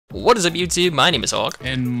What is up, YouTube? My name is Hawk.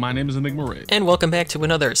 And my name is Enigma Ray. And welcome back to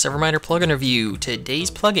another ServerMiner plugin review.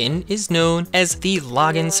 Today's plugin is known as the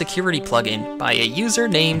LoginSecurity Plugin by a user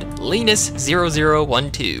named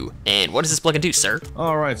Linus0012. And what does this plugin do, sir?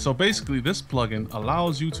 Alright, so basically this plugin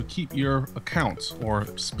allows you to keep your account, or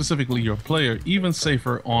specifically your player, even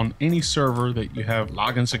safer on any server that you have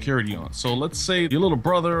login security on. So let's say your little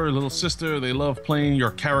brother or little sister, they love playing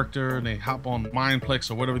your character and they hop on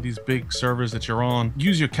Mineplex or whatever these big servers that you're on.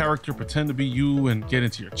 Use your character, pretend to be you, and get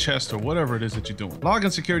into your chest or whatever it is that you're doing.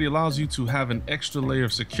 Login security allows you to have an extra layer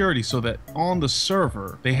of security so that on the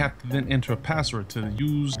server they have to then enter a password to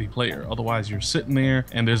use the player. Otherwise you're sitting there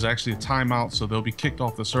and there's actually a timeout, so they'll be kicked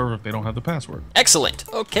off the server if they don't have the password. Excellent.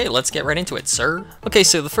 Okay, let's get right into it, sir. Okay,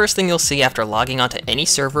 so the first thing you'll see after logging onto any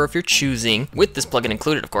server of your choosing, with this plugin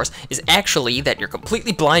included of course, is actually that you're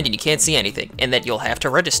completely blind and you can't see anything, and that you'll have to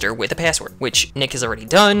register with a password, which Nick has already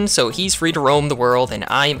done, so he's free to roam the world and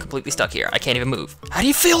I am completely stuck here. I can't even move. How do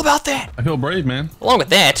you feel about that? I feel brave, man. Along with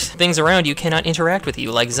that, things around you cannot interact with you,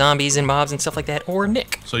 like zombies and mobs and stuff like that, or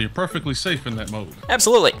Nick. So you're perfectly safe in that mode.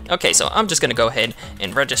 Absolutely. Okay, so I'm just gonna go ahead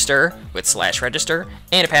and register with /register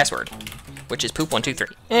and a password, which is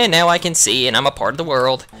poop123. And now I can see and I'm a part of the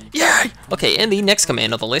world. Yay! Okay, and the next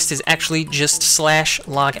command on the list is actually just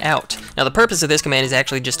 /logout. Now the purpose of this command is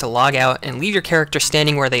actually just to log out and leave your character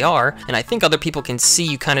standing where they are, and I think other people can see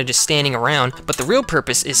you kind of just standing around, but the real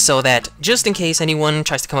purpose is so that just in case anyone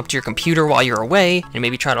tries to come up to your computer while you're away and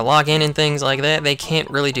maybe try to log in and things like that, they can't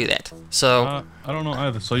really do that. So I don't know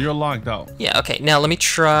either. So you're logged out. yeah, okay. Now let me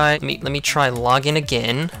try login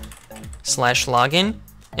again. /login.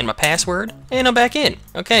 And my password, and I'm back in.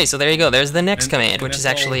 Okay, so there you go. There's the next command, which is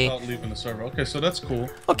actually leaving the server. Okay, so that's cool.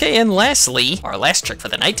 Okay, and lastly, our last trick for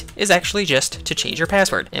the night is actually just to change your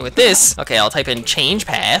password. And with this, okay, I'll type in change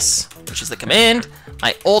pass, which is the command,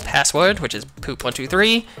 my old password, which is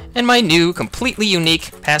poop123, and my new, completely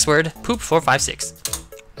unique password, poop456.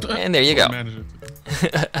 And there you go.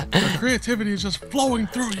 The creativity is just flowing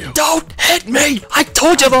through you. Don't hit me! I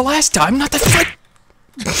told you the last time not to fight.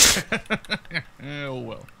 Oh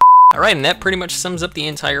well. Alright, and that pretty much sums up the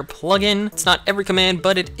entire plugin. It's not every command,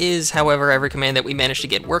 but it is, however, every command that we managed to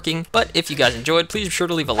get working. But if you guys enjoyed, please be sure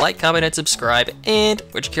to leave a like, comment, and subscribe. And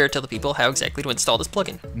would you care to tell the people how exactly to install this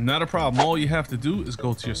plugin? Not a problem. All you have to do is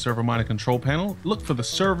go to your ServerMiner control panel, look for the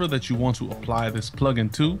server that you want to apply this plugin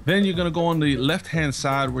to. Then you're going to go on the left-hand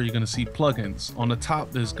side where you're going to see plugins. On the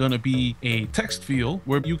top, there's going to be a text field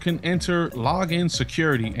where you can enter login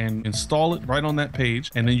security and install it right on that page.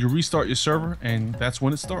 And then you restart your server, and that's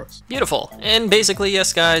when it starts. Beautiful. And basically,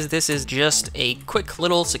 yes guys, this is just a quick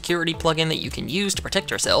little security plugin that you can use to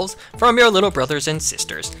protect yourselves from your little brothers and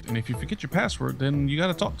sisters. And if you forget your password, then you got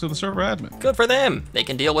to talk to the server admin. Good for them. They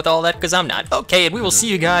can deal with all that because I'm not. Okay, and we will see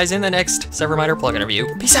you guys in the next ServerMiner plugin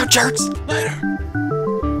review. Peace out, jerks. Later.